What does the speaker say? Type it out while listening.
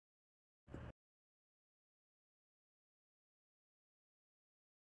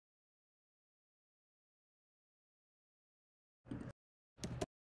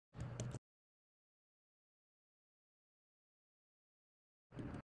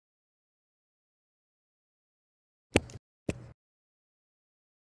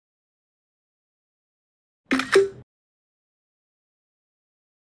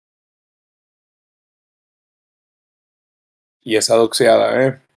Y esa doxeada,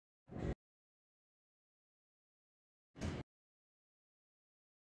 ¿eh?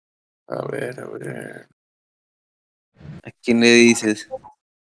 A ver. ¿A quién le dices?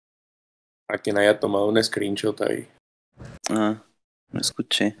 A quien haya tomado un screenshot ahí. Ah, no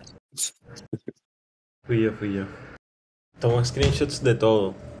escuché. Fui yo. Tomo screenshots de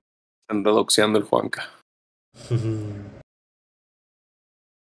todo. Anda doxeando el Juanca.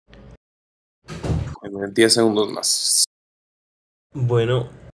 10 segundos más. Bueno,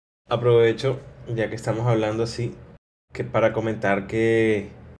 aprovecho, ya que estamos hablando así, que para comentar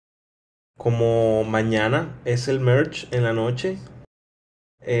que como mañana es el merge en la noche,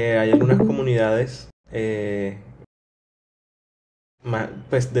 hay algunas comunidades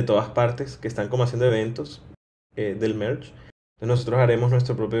pues de todas partes que están como haciendo eventos del merge. Entonces nosotros haremos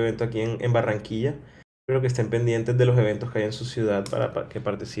nuestro propio evento aquí en Barranquilla, pero que estén pendientes de los eventos que hay en su ciudad para que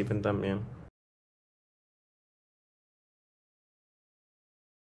participen también.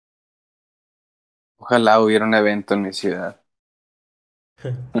 Ojalá hubiera un evento en mi ciudad.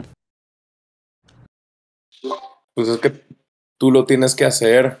 Pues es que tú lo tienes que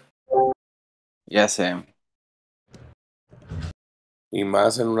hacer. Ya sé. Y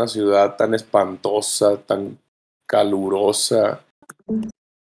más en una ciudad tan espantosa, tan calurosa,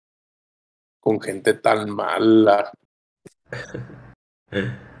 con gente tan mala.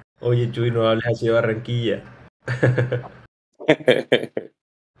 Oye, Chuy, no hables así de Barranquilla.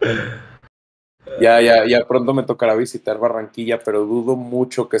 Ya pronto me tocará visitar Barranquilla, pero dudo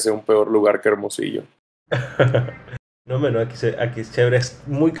mucho que sea un peor lugar que Hermosillo. No, menos aquí es chévere, es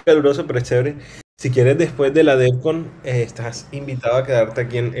muy caluroso, pero es chévere. Si quieres, después de la DevCon, estás invitado a quedarte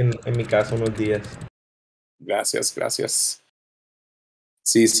aquí en mi casa unos días. Gracias.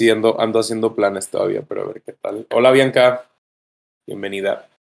 Sí, ando haciendo planes todavía, pero a ver qué tal. Hola, Bianca. Bienvenida.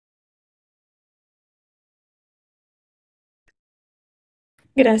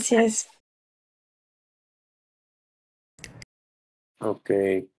 Gracias. Ok.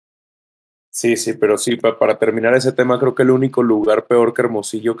 Sí, pero sí, para terminar ese tema, creo que el único lugar peor que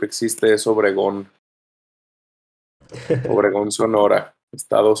Hermosillo que existe es Obregón. Obregón, Sonora.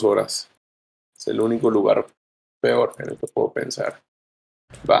 Está a 2 horas. Es el único lugar peor en el que puedo pensar.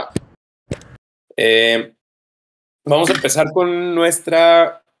 Va. Vamos a empezar con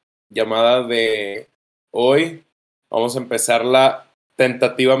nuestra llamada de hoy. Vamos a empezarla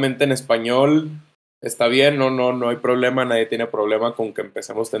tentativamente en español. Está bien, no hay problema, nadie tiene problema con que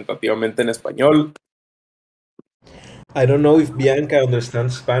empecemos tentativamente en español. I don't know if Bianca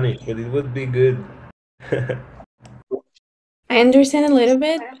understands Spanish, but it would be good. I understand a little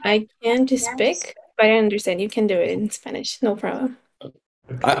bit. I can't speak, but I understand you can do it in Spanish. No problem.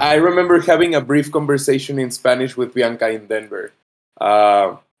 Okay. I remember having a brief conversation in Spanish with Bianca in Denver.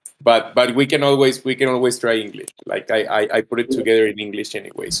 But we can always try English. Like I put it together in English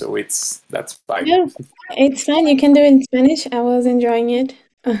anyway, so that's fine. Yeah, it's fine. You can do it in Spanish. I was enjoying it.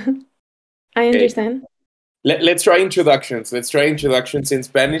 I understand. Let's try introductions. Let's try introductions in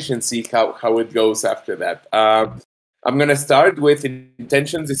Spanish and see how it goes after that. I'm going to start with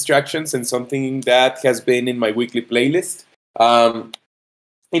intentions, distractions, and something that has been in my weekly playlist.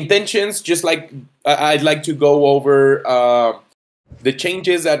 Intentions, just like I'd like to go over the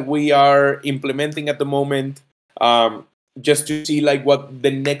changes that we are implementing at the moment, just to see like what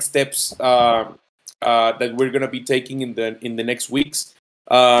the next steps that we're going to be taking in the next weeks.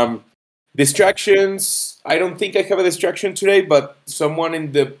 Distractions, I don't think I have a distraction today, but someone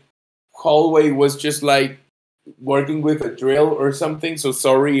in the hallway was just like working with a drill or something, so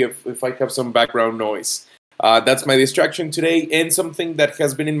sorry if I have some background noise. That's my distraction today, and something that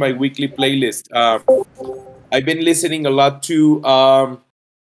has been in my weekly playlist. I've been listening a lot to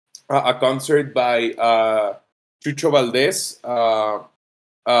a concert by Chucho Valdez,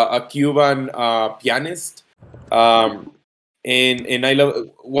 a Cuban pianist. And I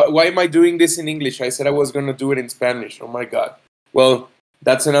love. Why am I doing this in English? I said I was gonna do it in Spanish. Oh my god. Well,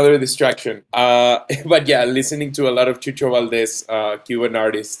 that's another distraction. But yeah, listening to a lot of Chucho Valdez, Cuban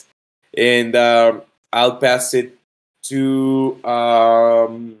artist, and I'll pass it to.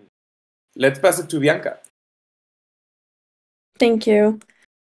 Let's pass it to Bianca. Thank you.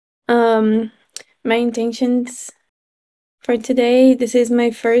 My intentions for today. This is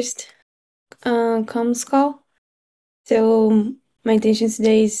my first comms call, so my intentions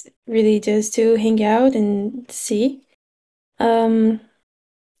today is really just to hang out and see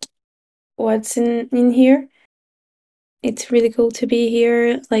what's in here. It's really cool to be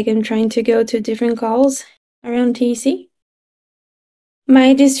here. Like, I'm trying to go to different calls around TC.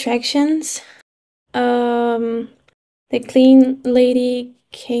 My distractions. The clean lady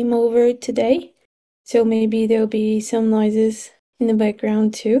came over today, so maybe there'll be some noises in the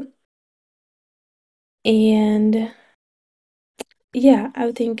background too. And yeah,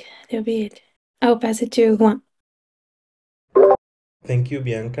 I think that'll be it. I'll pass it to Juan. Thank you,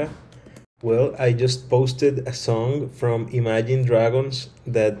 Bianca. Well, I just posted a song from Imagine Dragons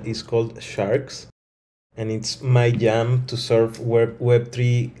that is called Sharks, and it's my jam to surf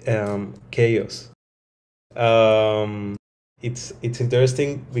Web3 chaos. Um, it's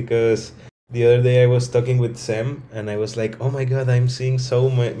interesting because the other day I was talking with Sam, and I was like, "Oh my God, I'm seeing so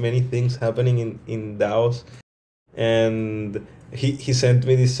many things happening in DAOs," and he sent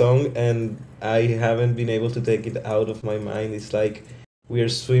me this song, and I haven't been able to take it out of my mind. It's like we are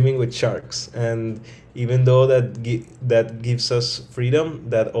swimming with sharks, and even though that gives us freedom,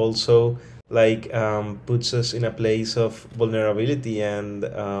 that also like puts us in a place of vulnerability, and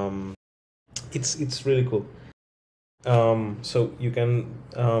it's really cool. So you can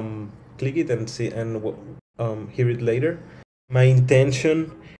click it and see and hear it later. My intention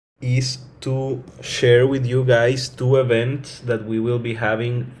is to share with you guys two events that we will be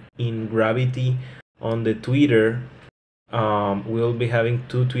having in Gravity on the Twitter. We'll be having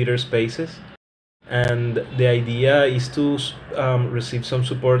two Twitter spaces, and the idea is to receive some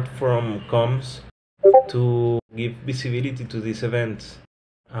support from comms to give visibility to these events.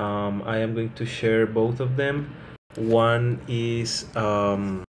 I am going to share both of them. One is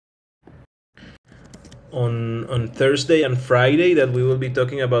on Thursday and Friday that we will be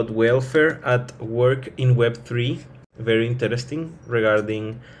talking about welfare at work in Web3. Very interesting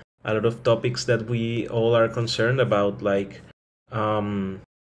regarding a lot of topics that we all are concerned about, like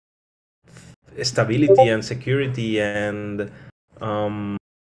stability and security and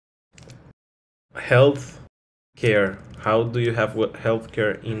health care. How do you have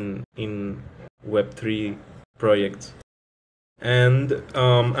healthcare in Web3 projects? And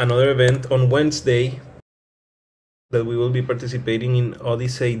another event on Wednesday that we will be participating in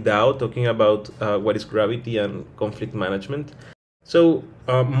Odyssey DAO, talking about what is gravity and conflict management. So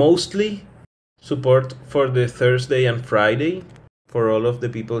mostly support for the Thursday and Friday for all of the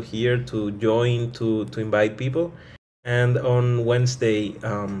people here to join, to invite people, and on Wednesday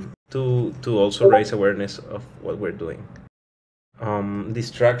to also raise awareness of what we're doing.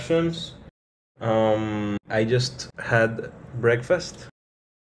 Distractions. I just had breakfast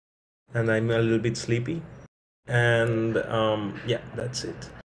and I'm a little bit sleepy. And yeah, that's it.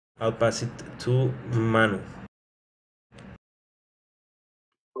 I'll pass it to Manu.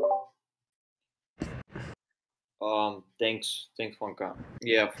 Thanks, Juanca.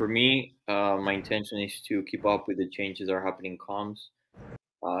 Yeah, for me, my intention is to keep up with the changes that are happening in comms.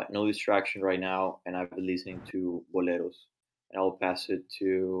 No distraction right now, and I've been listening to boleros. And I'll pass it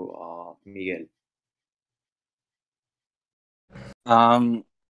to Miguel.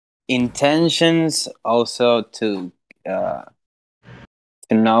 Intentions also to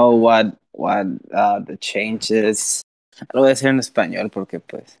know what the changes. Lo voy a decir en español porque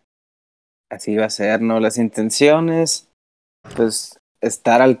pues así va a ser, ¿no? Las intenciones, pues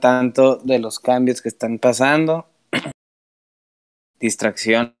estar al tanto de los cambios que están pasando.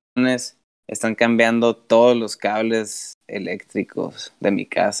 Distracciones, están cambiando todos los cables eléctricos de mi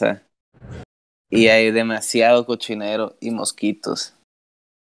casa y hay demasiado cochinero y mosquitos.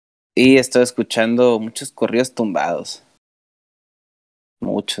 Y estoy escuchando muchos corridos tumbados.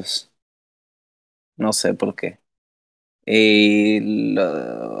 Muchos. No sé por qué. Y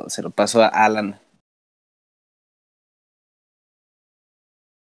se lo paso a Alan.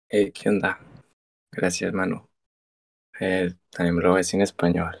 ¿Qué onda? Gracias, Manu. También me lo voy a decir en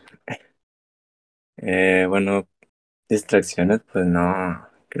español. Bueno, distracciones, pues no.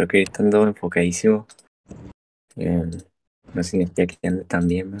 Creo que ahorita ando enfocadísimo. No significa que ande tan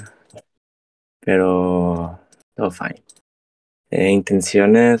bien, ¿verdad? Pero todo fine.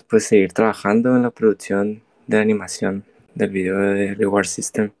 Intenciones, pues seguir trabajando en la producción de animación del video de Reward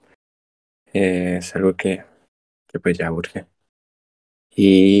System. Es algo que pues ya urge.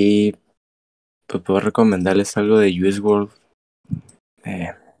 Y pues puedo recomendarles algo de US World,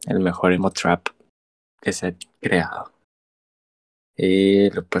 el mejor emo trap que se ha creado.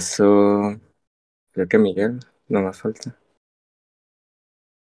 Y lo pasó, creo que Miguel, no más falta.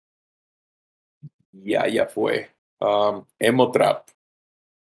 Ya fue. Emo Trap.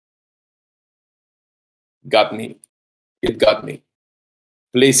 Got me. It got me.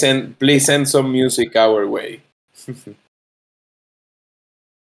 Please send some music our way.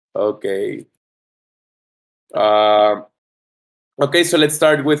 Okay. Okay, so let's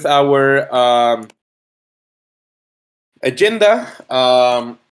start with our agenda.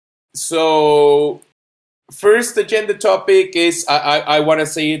 So first agenda topic is I want to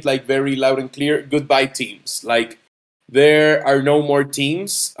say it like very loud and clear. Goodbye teams. Like there are no more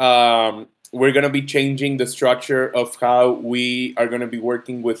teams. We're gonna be changing the structure of how we are gonna be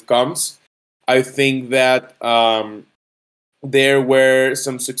working with comms. I think that there were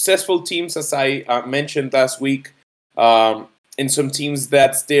some successful teams, as I mentioned last week, and some teams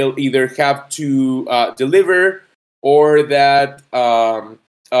that still either have to deliver or that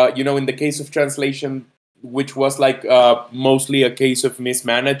in the case of translation, which was like mostly a case of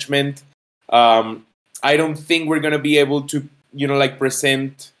mismanagement. I don't think we're gonna be able to, like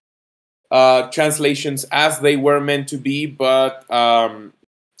present translations as they were meant to be, but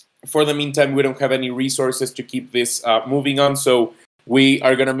for the meantime, we don't have any resources to keep this moving on. So we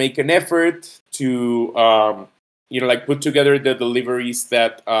are gonna make an effort to, like put together the deliveries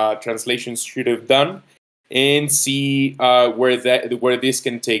that translations should have done, and see where this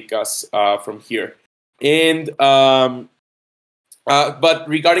can take us from here. And but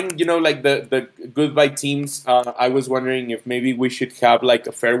regarding like the goodbye teams, I was wondering if maybe we should have like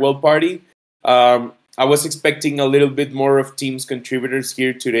a farewell party. I was expecting a little bit more of teams contributors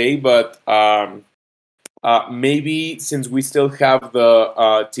here today, but maybe since we still have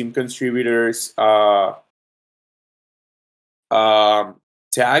the team contributors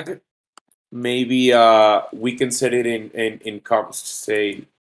tag, maybe we can set it in comms to say,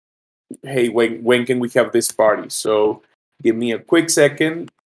 hey, when can we have this party? So give me a quick second.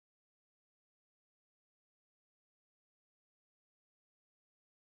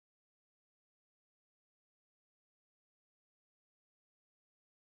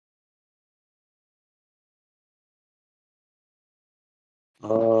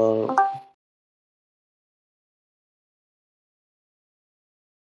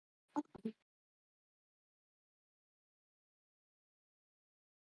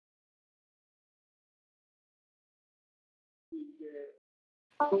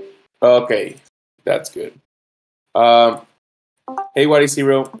 Okay, that's good. Hey, what is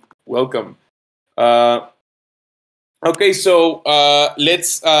Zero? Welcome. Okay, so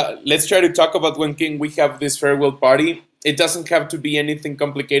let's try to talk about when can we have this farewell party. It doesn't have to be anything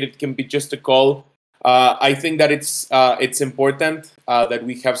complicated. It can be just a call. I think that it's important that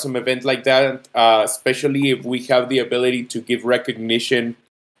we have some event like that, especially if we have the ability to give recognition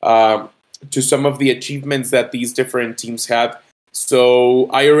to some of the achievements that these different teams had. So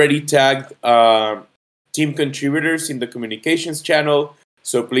I already tagged team contributors in the communications channel.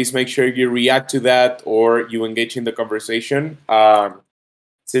 So please make sure you react to that or you engage in the conversation,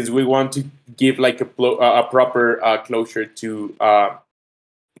 since we want to give like a proper closure to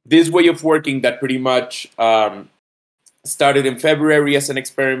this way of working that pretty much started in February as an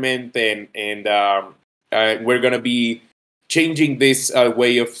experiment, and we're going to be changing this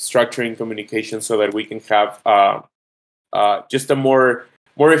way of structuring communication so that we can have just a more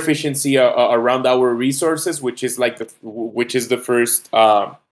efficiency around our resources, which is the first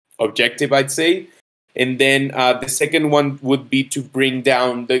objective, I'd say. And then the second one would be to bring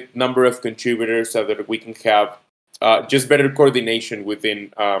down the number of contributors so that we can have just better coordination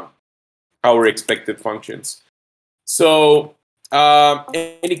within our expected functions. So,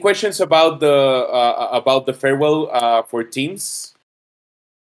 any questions about the farewell for teams?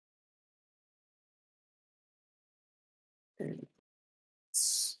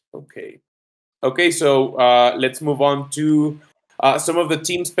 Okay, so let's move on to some of the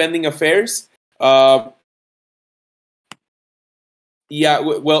team spending affairs. Well,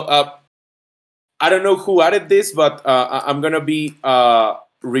 I don't know who added this, but I'm going to be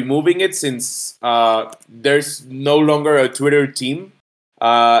removing it since there's no longer a Twitter team.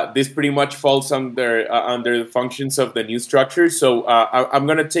 This pretty much falls under the functions of the new structure. So I'm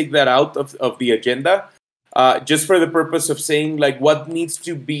going to take that out of the agenda. Just for the purpose of saying like what needs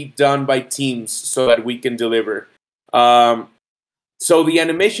to be done by teams so that we can deliver. So the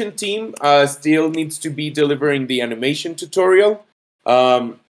animation team still needs to be delivering the animation tutorial.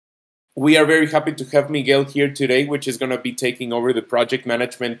 We are very happy to have Miguel here today, which is going to be taking over the project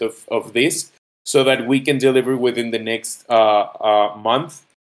management of this so that we can deliver within the next month.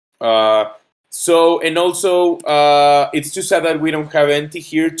 And also, it's too sad that we don't have Enti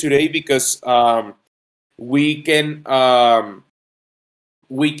here today because we can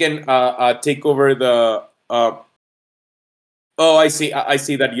take over the. I see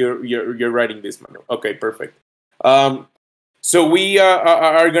that you're writing this, Manu. Okay, perfect. So we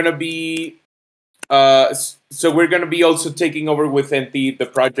are gonna be. So we're gonna be also taking over with Enti the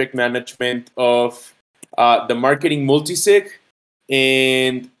project management of the marketing multisig,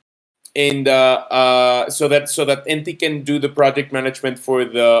 and and so that NT can do the project management for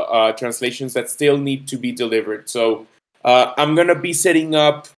the translations that still need to be delivered. So I'm gonna be setting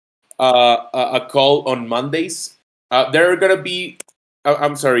up a call on Mondays. There are gonna be.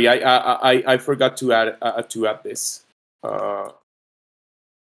 I'm sorry, I forgot to add this.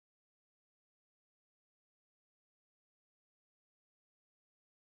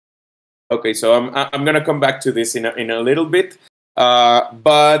 Okay, so I'm gonna come back to this in a little bit,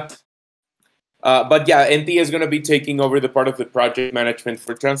 but yeah, NT is gonna be taking over the part of the project management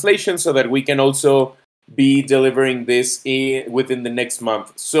for translation, so that we can also be delivering this within the next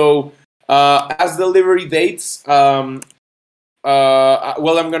month. So as delivery dates, well,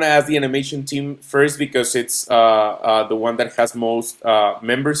 I'm gonna ask the animation team first because it's the one that has most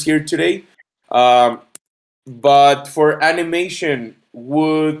members here today. But for animation,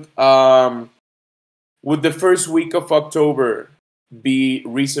 would the first week of October be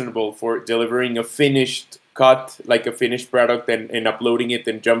reasonable for delivering a finished cut, like a finished product, and uploading it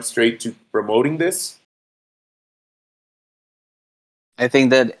and jump straight to promoting this? I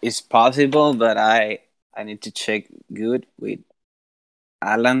think that is possible, but I need to check good with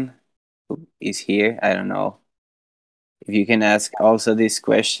Alan, who is here. I don't know if you can ask also this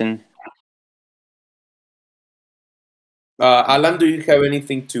question. Alan, do you have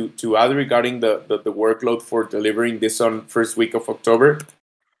anything to add regarding the workload for delivering this on first week of October?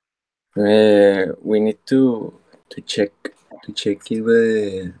 We need to check it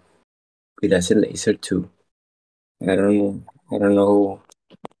with acid laser too. I don't know.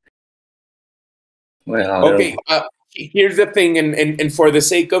 Well, I Okay, don't know. here's the thing, and for the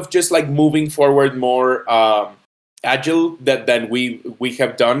sake of just like moving forward more agile than we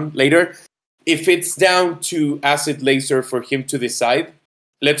have done later, if it's down to acid laser for him to decide,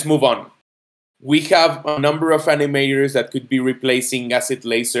 let's move on. We have a number of animators that could be replacing acid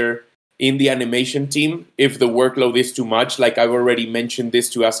laser in the animation team if the workload is too much. Like I've already mentioned this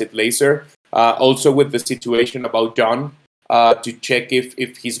to acid laser. Also with the situation about John, to check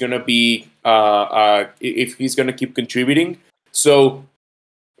if he's gonna be if he's gonna keep contributing. So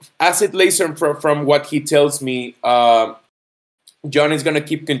acid laser, from what he tells me, John is gonna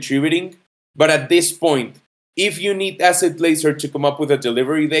keep contributing. But at this point, if you need acid laser to come up with a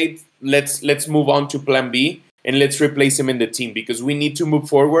delivery date, let's move on to plan B and let's replace him in the team, because we need to move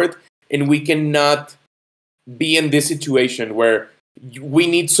forward and we cannot be in this situation where we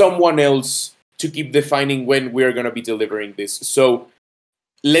need someone else to keep defining when we're going to be delivering this. So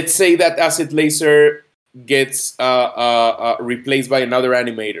let's say that acid laser gets replaced by another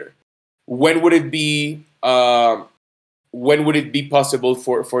animator. When would it be possible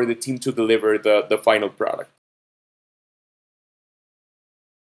for the team to deliver the final product?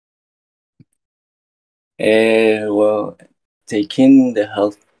 Well, taking the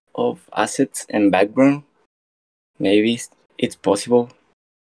help of assets and background, maybe it's possible.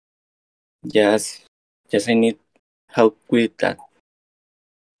 Just I need help with that.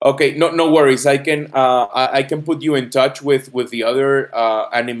 Okay, no worries. I can put you in touch with the other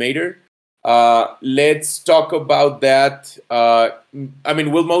animator. Let's talk about that. I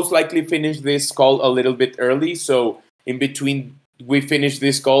mean, we'll most likely finish this call a little bit early, so in between we finish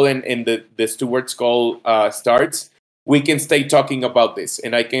this call and the Steward's call starts, we can stay talking about this,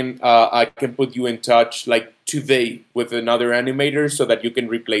 and I can put you in touch like today with another animator so that you can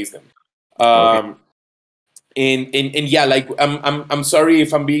replace them. Okay. And yeah, like I'm sorry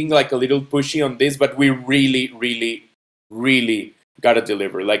if I'm being like a little pushy on this, but we really gotta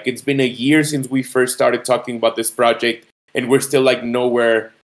deliver. Like it's been a year since we first started talking about this project, and we're still like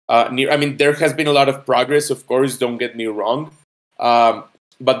nowhere near. I mean, there has been a lot of progress, of course. Don't get me wrong,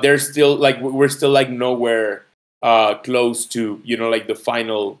 but there's still like we're still like nowhere close to like the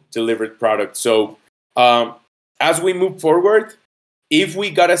final delivered product. So as we move forward, if we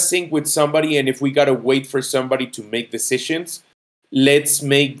gotta sync with somebody and if we gotta wait for somebody to make decisions, let's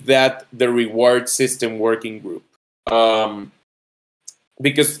make that the reward system working group,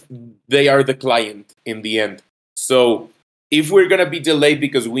 because they are the client in the end. So if we're gonna be delayed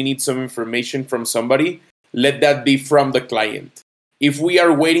because we need some information from somebody, let that be from the client. If we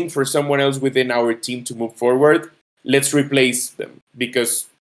are waiting for someone else within our team to move forward, let's replace them, because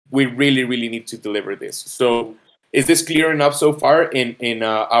we really need to deliver this. So is this clear enough so far? In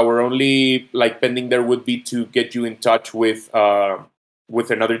our only like pending there would be to get you in touch with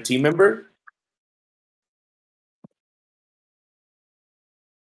another team member.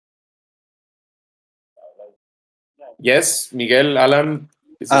 Yes, Miguel, Alan,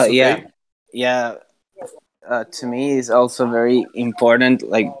 is this okay? Yeah. To me, it's also very important,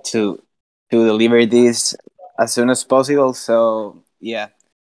 like to deliver this as soon as possible. So yeah,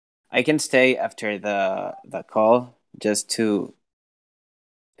 I can stay after the call just to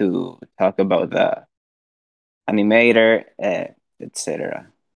talk about the animator, etc.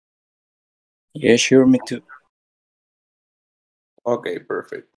 Yeah, sure, me too. Okay,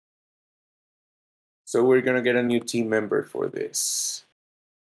 perfect. So we're gonna get a new team member for this.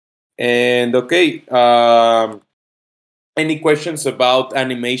 And okay, any questions about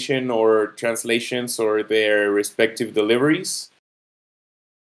animation or translations or their respective deliveries?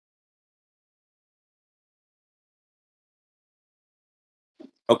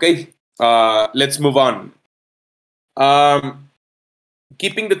 Okay, let's move on.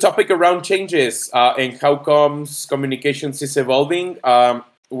 Keeping the topic around changes and how comes communications is evolving,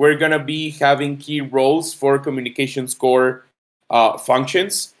 we're gonna be having key roles for communications core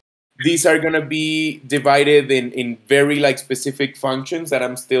functions. These are gonna be divided in very like specific functions that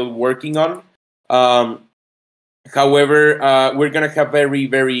I'm still working on. However, we're gonna have very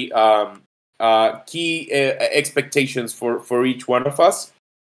key expectations for each one of us,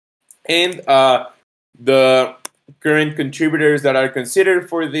 and the current contributors that are considered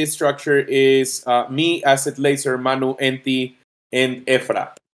for this structure is me, Asset Laser, Manu, Enti, and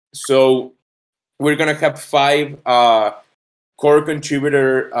Efra. So we're gonna have 5 core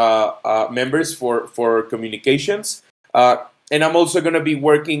contributor members for communications. And I'm also going to be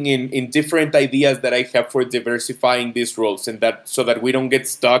working in different ideas that I have for diversifying these roles, and that so that we don't get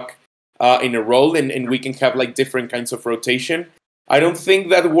stuck in a role, and we can have like different kinds of rotation. I don't think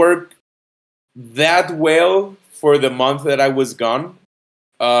that worked that well for the month that I was gone,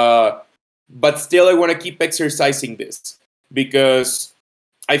 but still I want to keep exercising this because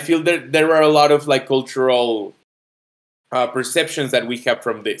I feel that there are a lot of like cultural perceptions that we have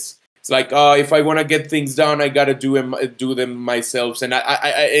from this. It's like, if I want to get things done, I gotta do them myself, and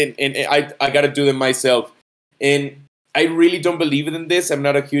I gotta do them myself. And I really don't believe in this. I'm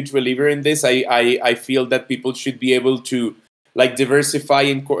not a huge believer in this. I feel that people should be able to like diversify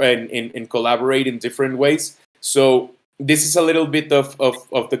and collaborate in different ways. So this is a little bit of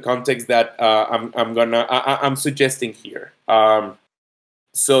the context that I'm suggesting here,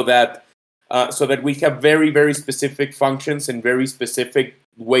 so that we have very specific functions and very specific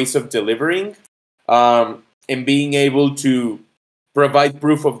ways of delivering, and being able to provide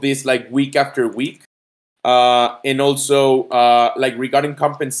proof of this like week after week, and also like regarding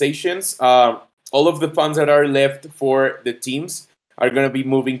compensations, all of the funds that are left for the teams are going to be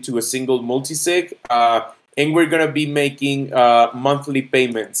moving to a single multisig, and we're going to be making monthly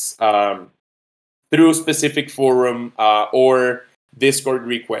payments through specific forum or Discord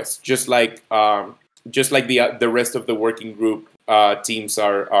requests, just like the rest of the working group teams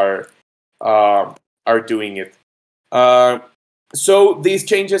are doing it. So these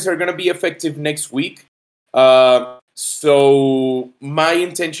changes are going to be effective next week. So my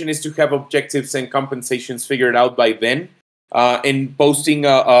intention is to have objectives and compensations figured out by then, and posting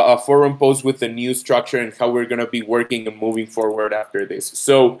a forum post with the new structure and how we're going to be working and moving forward after this.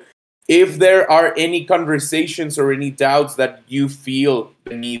 So if there are any conversations or any doubts that you feel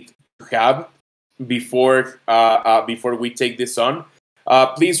the need to have before we take this on,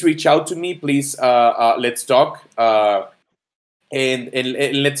 please reach out to me. Please, let's talk, and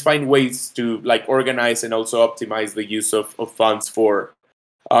let's find ways to like organize and also optimize the use of funds for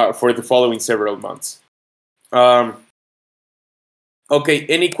the following several months. Okay,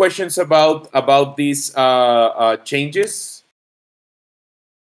 any questions about these changes?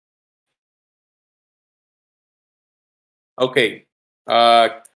 Okay.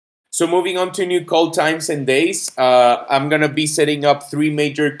 So moving on to new call times and days, I'm gonna be setting up 3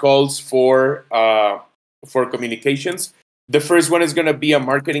 major calls for communications. The first one is gonna be a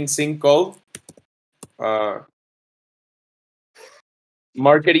marketing sync call.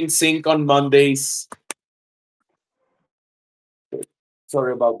 Marketing sync on Mondays.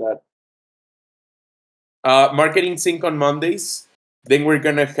 Sorry about that. Marketing sync on Mondays. Then we're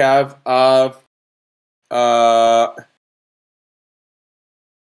gonna have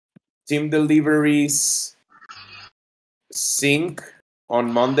team deliveries sync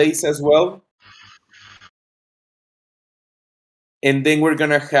on Mondays as well. And then we're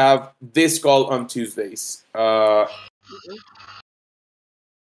gonna have this call on Tuesdays.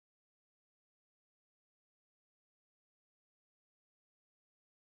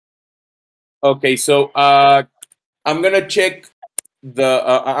 Okay, so I'm gonna check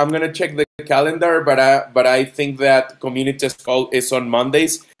the calendar, but I think that Communitas call is on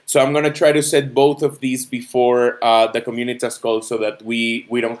Mondays, so I'm gonna try to set both of these before the Communitas call, so that we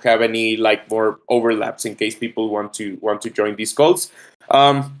don't have any like more overlaps in case people want to join these calls.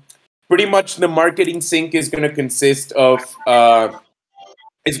 Pretty much the marketing sync is gonna consist of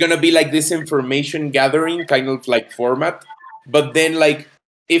it's gonna be like this information gathering kind of like format. But then, like,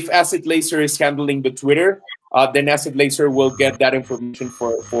 if Acid Laser is handling the Twitter, then Acid Laser will get that information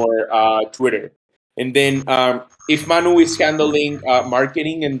for Twitter. And then if Manu is handling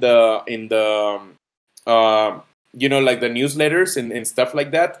marketing in the like the newsletters and stuff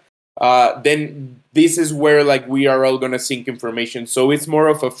like that, then this is where like we are all gonna sync information. So it's more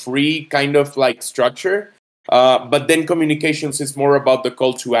of a free kind of like structure. But then communications is more about the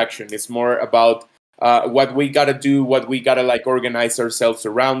call to action. It's more about what we gotta do, what we gotta like organize ourselves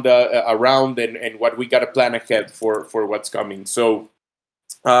around, and what we gotta plan ahead for what's coming. So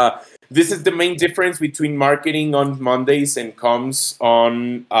this is the main difference between marketing on Mondays and comms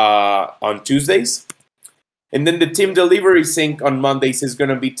on Tuesdays. And then the team delivery sync on Mondays is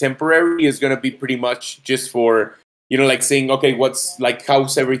gonna be temporary. It's gonna be pretty much just for like saying, okay, what's like,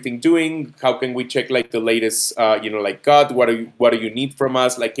 how's everything doing? How can we check like the latest, like God, what do you need from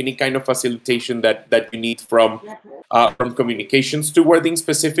us? Like any kind of facilitation that you need from communications to wording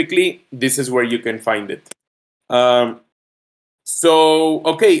specifically, this is where you can find it. So,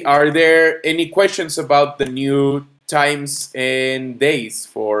 okay, are there any questions about the new times and days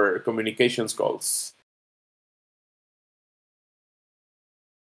for communications calls?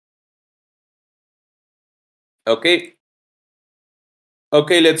 Okay.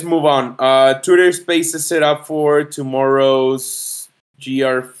 Okay, let's move on. Twitter Space is set up for tomorrow's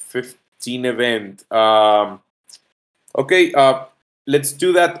GR15 event. Okay, let's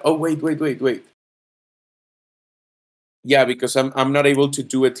do that. Oh, wait. Yeah, because I'm not able to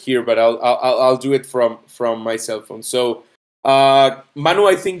do it here, but I'll do it from my cell phone. So, Manu,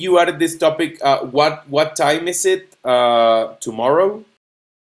 I think you added this topic. What time is it tomorrow?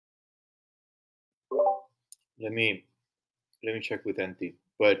 Let me check with NT.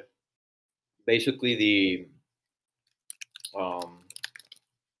 But basically,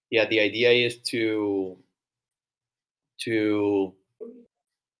 the idea is to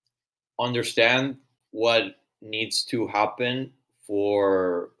understand what needs to happen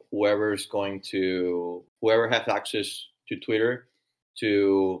for whoever has access to Twitter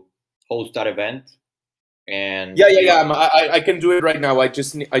to host that event. And I can do it right now. I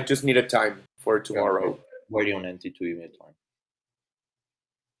just need a time for tomorrow. Okay. Waiting on NT to even time.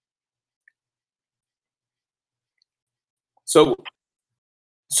 So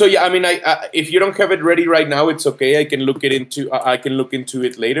yeah, I mean, if you don't have it ready right now, it's okay. I can look into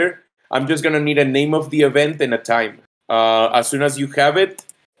it later. I'm just gonna need a name of the event and a time. As soon as you have it,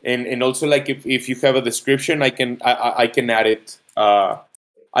 and also like if you have a description, I can add it. I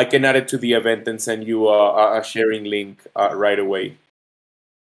can add it to the event and send you a sharing link right away.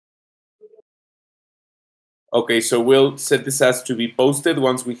 Okay, so we'll set this as to be posted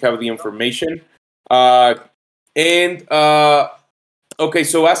once we have the information. Okay,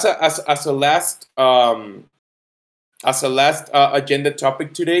 so as a last agenda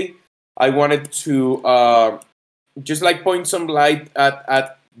topic today, I wanted to just like point some light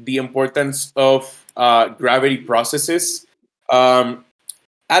at the importance of gravity processes.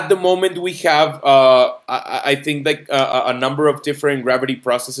 At the moment, we have I think like a number of different gravity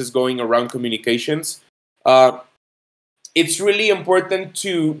processes going around communications. It's really important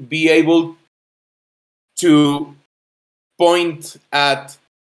to be able to point at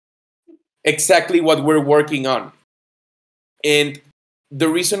exactly what we're working on. And the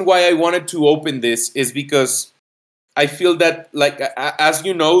reason why I wanted to open this is because I feel that, like, as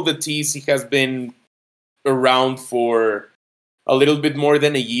you know, the TEC has been around for a little bit more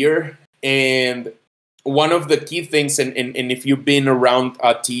than a year. And one of the key things, and if you've been around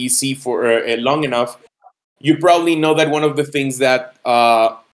TEC for long enough, you probably know that one of the things that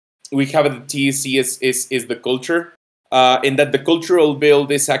we have at the TEC is the culture. And that the cultural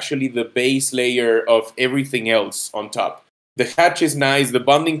build is actually the base layer of everything else on top. The hatch is nice, the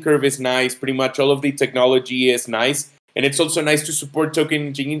bonding curve is nice, pretty much all of the technology is nice, and it's also nice to support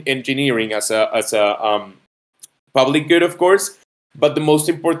token engineering as a public good, of course. But the most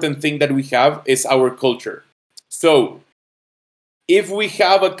important thing that we have is our culture. So if we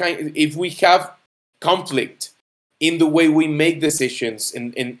have conflict in the way we make decisions,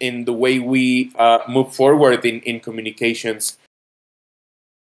 in the way we move forward in communications,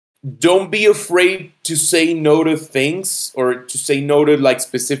 don't be afraid to say no to things, or to say no to like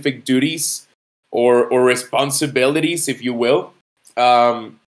specific duties or responsibilities, if you will,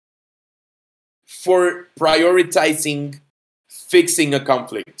 for prioritizing fixing a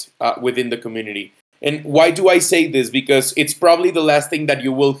conflict within the community. And why do I say this? Because it's probably the last thing that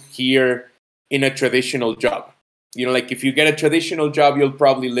you will hear in a traditional job. You know, like if you get a traditional job, you'll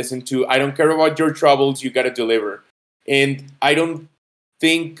probably listen to, I don't care about your troubles, you got to deliver. And I don't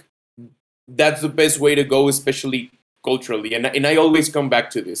think that's the best way to go, especially culturally. And I always come back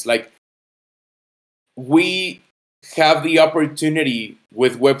to this. Like, we have the opportunity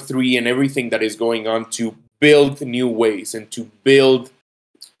with Web3 and everything that is going on to build new ways and to build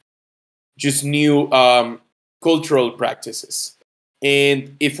just new cultural practices.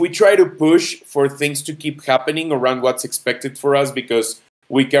 And if we try to push for things to keep happening around what's expected for us because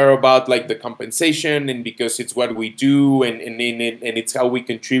we care about like the compensation and because it's what we do and it's how we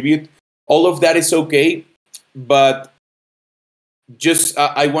contribute, all of that is okay. But just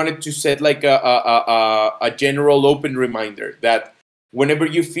I wanted to set like a general open reminder that whenever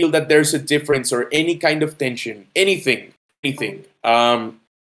you feel that there's a difference or any kind of tension, anything,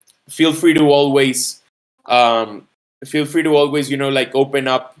 feel free to always like open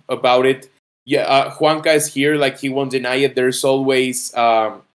up about it. Yeah, Juanca is here, like he won't deny it. There's always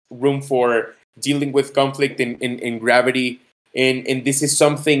room for dealing with conflict in gravity, and this is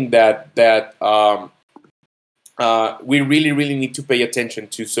something that we really need to pay attention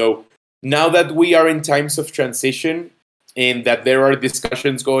to. So now that we are in times of transition and that there are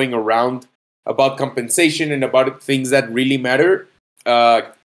discussions going around about compensation and about things that really matter,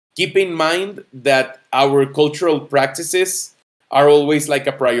 keep in mind that our cultural practices are always like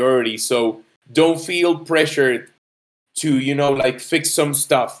a priority. So don't feel pressured to, like fix some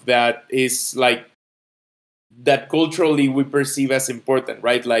stuff that is like that culturally we perceive as important,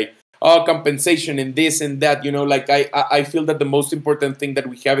 right? Like, compensation and this and that, like I feel that the most important thing that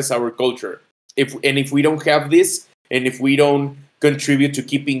we have is our culture. If we don't have this, and if we don't contribute to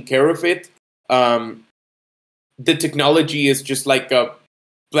keeping care of it, the technology is just like a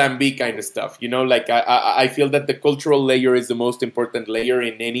plan B kind of stuff, like I feel that the cultural layer is the most important layer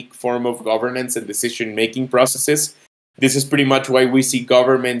in any form of governance and decision-making processes. This is pretty much why we see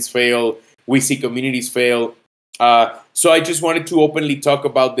governments fail, we see communities fail. So I just wanted to openly talk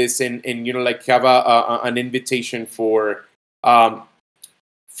about this and like have an invitation for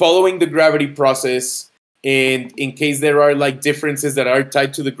following the gravity process. And in case there are like differences that are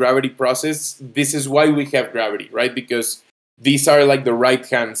tied to the gravity process, this is why we have gravity, right? Because these are like the right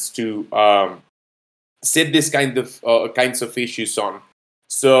hands to set this kinds of issues on.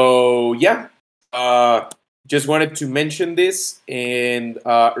 So yeah, just wanted to mention this, and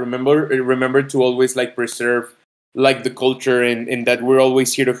remember to always like preserve like the culture and that we're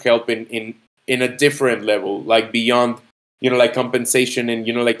always here to help in a different level, like beyond like compensation and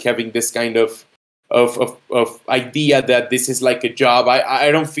like having this kind of idea that this is like a job.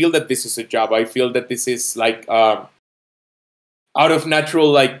 I don't feel that this is a job. I feel that this is like out of natural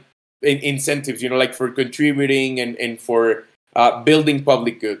like incentives, like for contributing and for building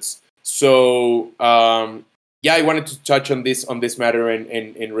public goods. So yeah, I wanted to touch on this matter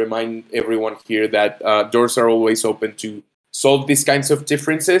and remind everyone here that doors are always open to solve these kinds of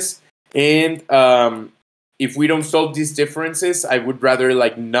differences. And if we don't solve these differences, I would rather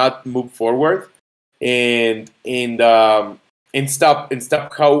like not move forward and stop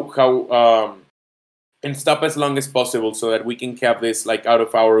as long as possible, so that we can have this like out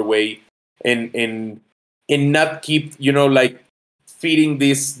of our way and not keep like feeding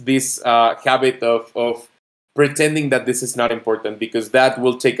this habit of pretending that this is not important, because that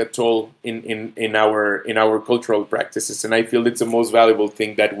will take a toll in our cultural practices. And I feel it's the most valuable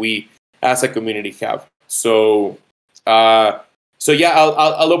thing that we as a community have. So yeah,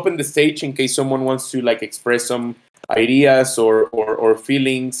 I'll open the stage in case someone wants to like express some ideas or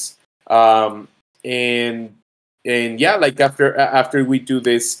feelings. And yeah, like after we do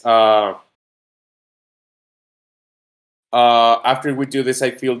this, I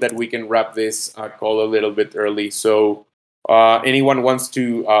feel that we can wrap this call a little bit early. So anyone wants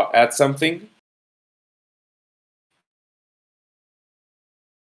to add something?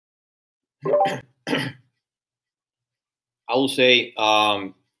 I will say,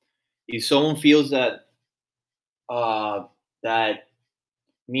 if someone feels that that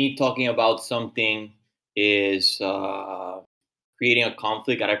me talking about something is creating a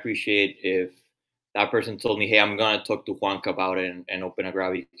conflict, I'd appreciate if that person told me, "Hey, I'm gonna talk to Juanca about it and open a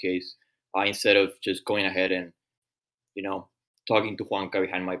gravity case," instead of just going ahead and talking to Juanca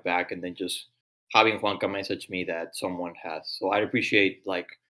behind my back and then just having Juanca message me that someone has. So I'd appreciate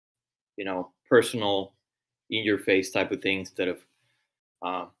like personal, in your face type of thing instead of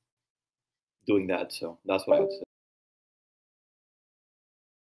doing that. So that's what I would say.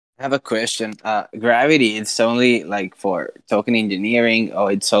 I have a question. Gravity, it's only like for token engineering,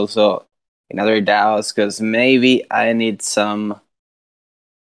 or it's also in other DAOs? Because maybe I need some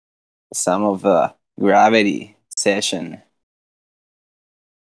of the gravity session.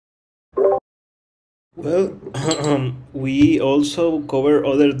 Well, we also cover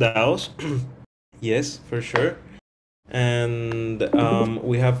other DAOs. Yes, for sure. And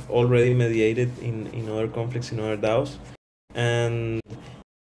we have already mediated in other conflicts in other DAOs. And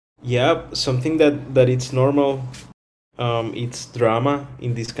yeah, something that it's normal. It's drama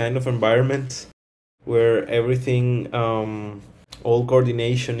in this kind of environments where everything, all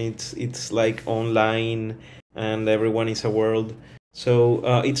coordination, it's like online, and everyone is a world. So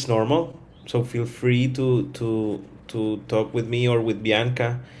it's normal. So feel free to talk with me or with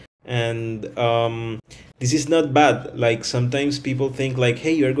Bianca. And this is not bad. Like sometimes people think like,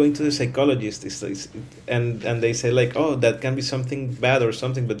 hey, you're going to the psychologist. And they say like, oh, that can be something bad or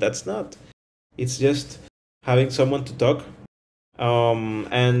something, but that's not. It's just having someone to talk.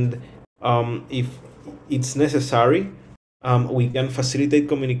 And if it's necessary, we can facilitate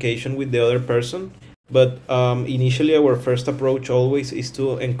communication with the other person. But initially, our first approach always is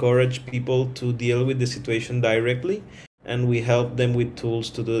to encourage people to deal with the situation directly, and we help them with tools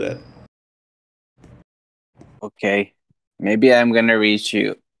to do that. Okay. Maybe I'm gonna reach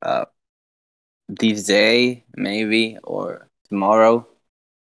you this day, maybe, or tomorrow.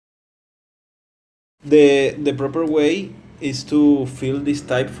 The proper way is to fill this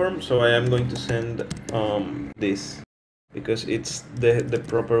type form, so I am going to send this because it's the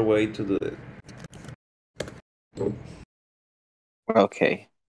proper way to do it. Okay.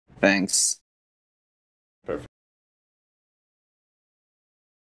 Thanks. Perfect.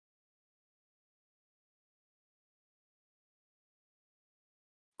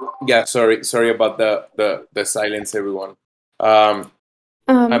 Yeah, sorry about the silence, everyone. Um,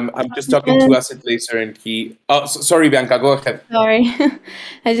 I'm just talking to and Asset Laser, and he. Oh, sorry, Bianca, go ahead. sorry.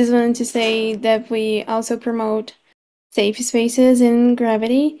 I just wanted to say that we also promote safe spaces in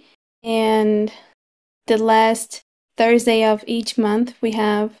Gravity, and the last Thursday of each month we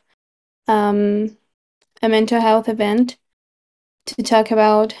have a mental health event to talk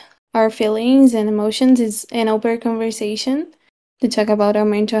about our feelings and emotions. It's an open conversation to talk about our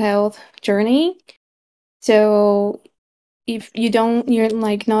mental health journey. So if you don't, you're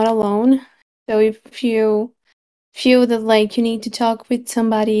like not alone. So if you feel that like you need to talk with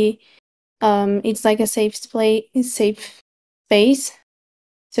somebody, it's like a safe space.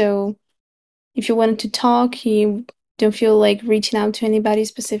 So if you want to talk, you don't feel like reaching out to anybody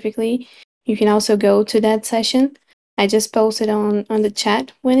specifically, you can also go to that session. I just posted on the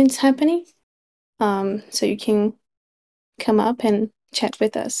chat when it's happening, so you can come up and chat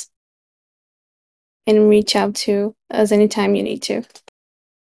with us and reach out to us anytime you need to.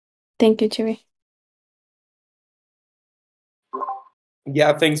 Thank you, Chuy.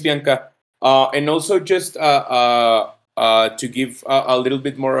 Yeah, thanks, Bianca. And also just to give a little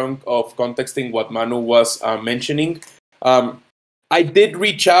bit more of context in what Manu was mentioning, I did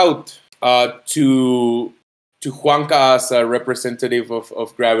reach out to Juanca as a representative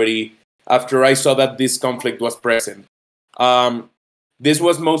of Gravity after I saw that this conflict was present. This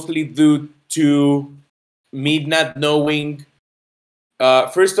was mostly due to me not knowing,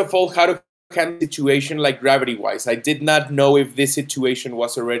 first of all, how to handle a situation like Gravity wise. I did not know if this situation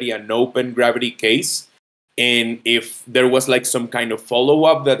was already an open Gravity case, and if there was like some kind of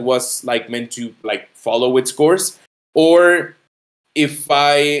follow-up that was like meant to like follow its course, or if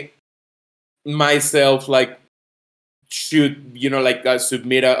I myself like should like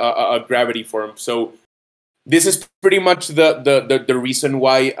submit a Gravity form. So this is pretty much the reason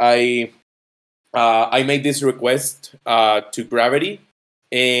why I made this request to Gravity,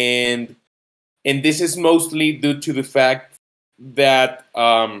 and this is mostly due to the fact that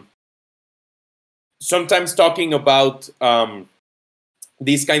sometimes talking about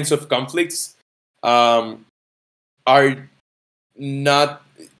these kinds of conflicts are not.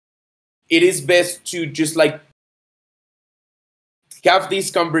 It is best to just like have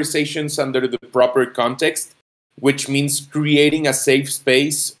these conversations under the proper context, which means creating a safe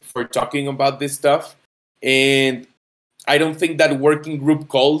space for talking about this stuff. And I don't think that working group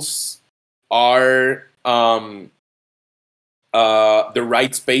calls are the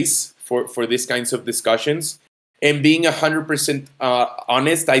right space for these kinds of discussions. And being 100%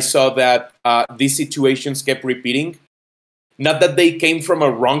 honest, I saw that these situations kept repeating. Not that they came from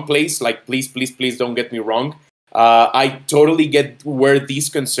a wrong place, like please don't get me wrong. I totally get where these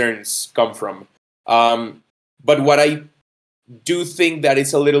concerns come from. But what I do think that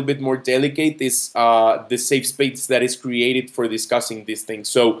is a little bit more delicate is the safe space that is created for discussing these things.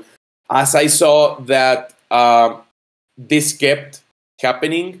 So as I saw that this kept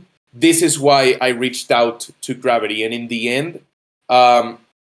happening, this is why I reached out to Gravity. And in the end,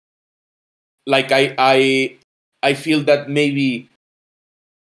 like I feel that maybe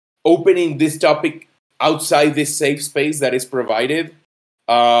opening this topic outside this safe space that is provided,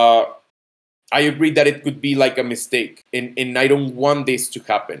 I agree that it could be like a mistake, and I don't want this to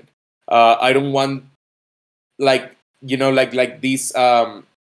happen. I don't want like these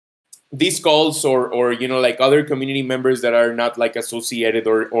calls or like other community members that are not like associated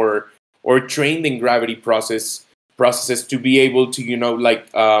or trained in gravity processes to be able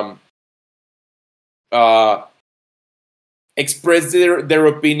to express their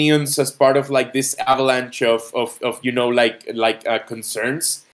opinions as part of like this avalanche of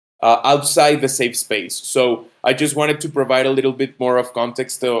concerns outside the safe space. So I just wanted to provide a little bit more of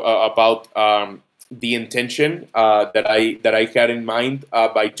context about the intention that I had in mind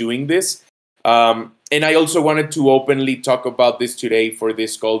by doing this. And I also wanted to openly talk about this today for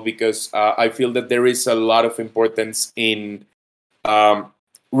this call because I feel that there is a lot of importance in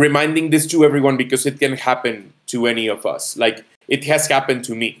reminding this to everyone, because it can happen to any of us. Like it has happened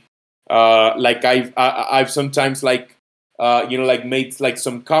to me. Like I've sometimes like made like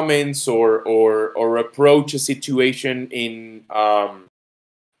some comments or approach a situation in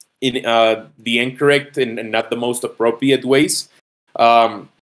the incorrect and not the most appropriate ways. And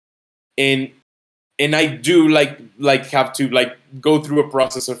I do like have to like go through a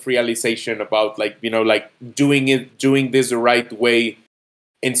process of realization about doing this the right way,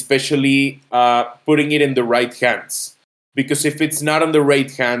 and especially putting it in the right hands. Because if it's not on the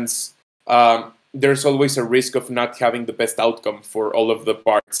right hands, there's always a risk of not having the best outcome for all of the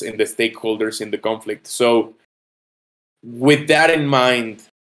parts and the stakeholders in the conflict. So with that in mind,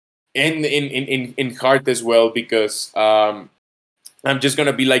 and in heart as well, because I'm just going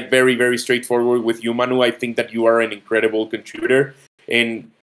to be like very, very straightforward with you, Manu. I think that you are an incredible contributor,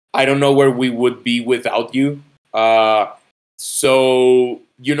 and I don't know where we would be without you. So,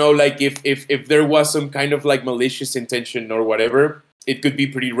 like if there was some kind of like malicious intention or whatever, it could be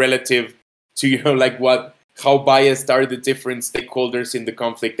pretty relative to, how biased are the different stakeholders in the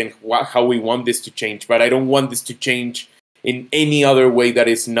conflict and how we want this to change. But I don't want this to change in any other way that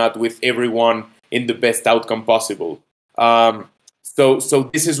is not with everyone in the best outcome possible. So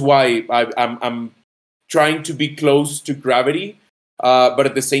this is why I'm trying to be close to gravity, but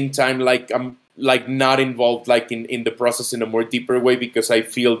at the same time, like I'm like not involved like in the process in a more deeper way, because I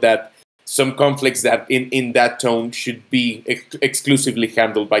feel that some conflicts that in that tone should be exclusively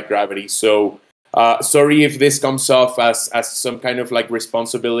handled by gravity. So sorry if this comes off as some kind of like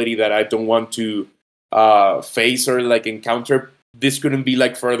responsibility that I don't want to face or like encounter. This couldn't be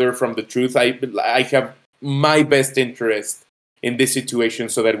like further from the truth. I have my best interest in this situation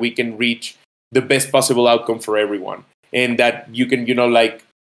so that we can reach the best possible outcome for everyone, and that you can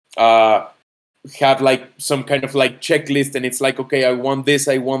have like some kind of like checklist, and it's like, okay, I want this,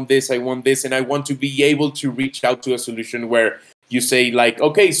 and I want to be able to reach out to a solution where you say like,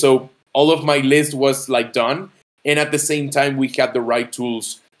 okay, so all of my list was like done, and at the same time we had the right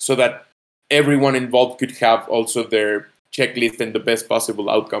tools so that everyone involved could have also their checklist and the best possible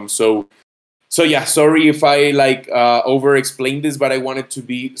outcome. So yeah, sorry if I like over-explained this, but I wanted to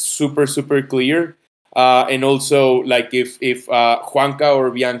be super, super clear. And also, like if Juanca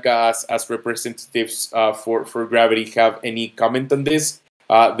or Bianca as representatives for Gravity have any comment on this,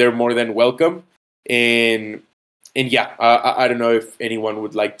 they're more than welcome. And yeah, I don't know if anyone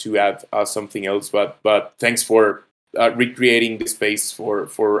would like to add something else, but thanks for recreating the space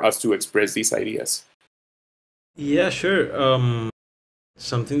for us to express these ideas. Yeah, sure.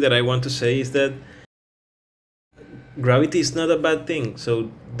 Something that I want to say is that gravity is not a bad thing.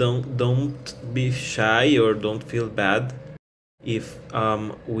 So don't be shy or don't feel bad if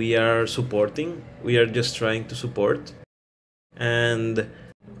we are supporting. We are just trying to support. And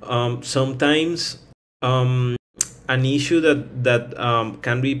sometimes an issue that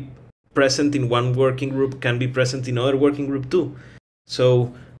can be present in one working group can be present in other working group too.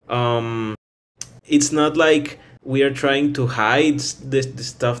 So it's not like we are trying to hide the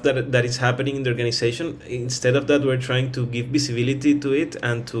stuff that is happening in the organization. Instead of that, we're trying to give visibility to it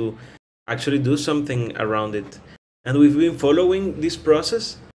and to actually do something around it. And we've been following this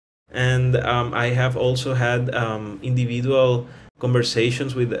process. And I have also had individual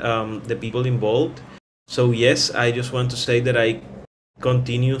conversations with the people involved. So yes, I just want to say that I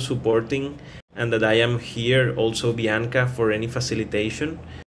continue supporting and that I am here also, Bianca, for any facilitation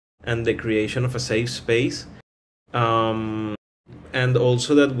and the creation of a safe space. And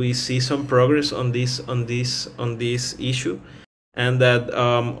also that we see some progress on this issue, and that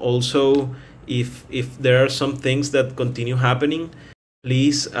also if there are some things that continue happening,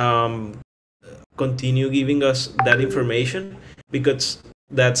 please continue giving us that information, because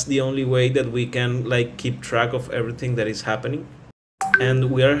that's the only way that we can like keep track of everything that is happening.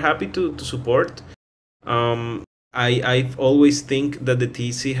 And we are happy to support. I've always think that the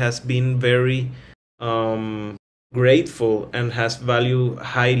TC has been very grateful and has valued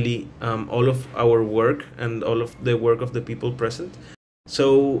highly all of our work and all of the work of the people present.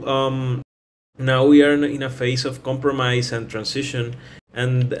 So now we are in a phase of compromise and transition,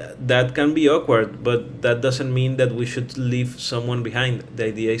 and that can be awkward, but that doesn't mean that we should leave someone behind. The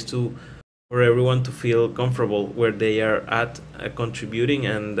idea is for everyone to feel comfortable where they are at, contributing,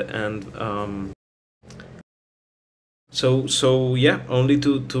 and so yeah, only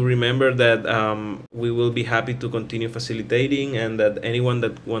to remember that we will be happy to continue facilitating, and that anyone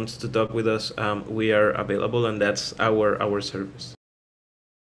that wants to talk with us, we are available, and that's our service.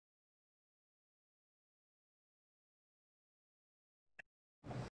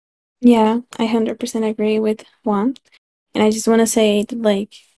 Yeah, I 100% agree with Juan. And I just want to say that,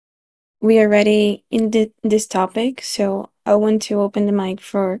 like, we are ready in this topic, so I want to open the mic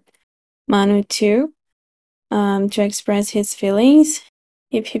for Manu too, to express his feelings,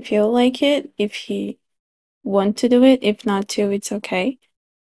 if he feel like it, if he want to do it. If not to, it's okay.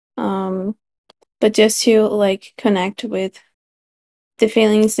 But just to like connect with the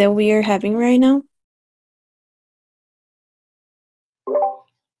feelings that we are having right now.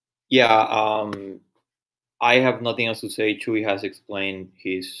 Yeah, I have nothing else to say. Chuy has explained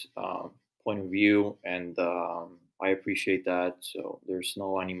his point of view, and I appreciate that. So there's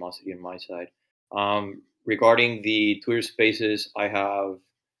no animosity on my side. Regarding the Twitter Spaces, I have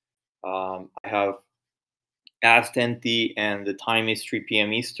asked Enti, and the time is 3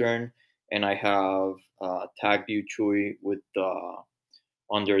 p.m. Eastern, and I have tagged you, Chuy, with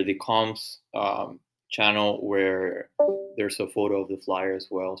under the comms channel where there's a photo of the flyer as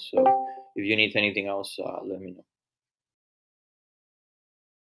well. So if you need anything else, let me know.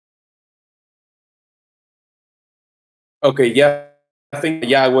 Okay, yeah, I think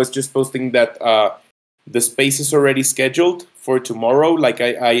I was just posting that the space is already scheduled for tomorrow. Like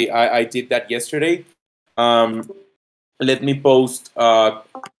I did that yesterday. Let me post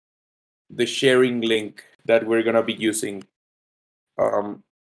the sharing link that we're gonna be using.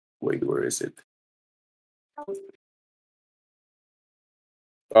 Wait, where is it?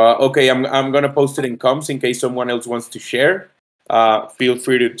 Okay, I'm gonna post it in comms in case someone else wants to share. Feel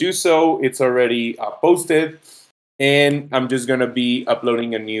free to do so. It's already posted, and I'm just gonna be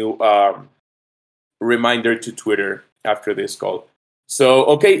uploading a new reminder to Twitter after this call. So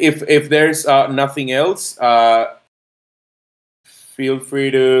okay, if there's nothing else, feel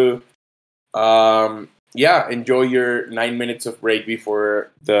free to enjoy your 9 minutes of break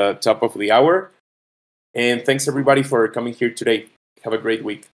before the top of the hour. And thanks everybody for coming here today. Have a great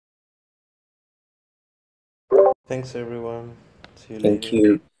week. Thanks, everyone. See you Thank later.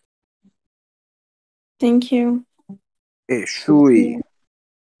 you. Thank you. Chuy.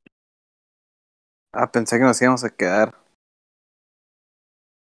 Pensé que nos íbamos a quedar.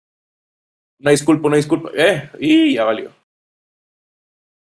 Una disculpa. Y ya valió.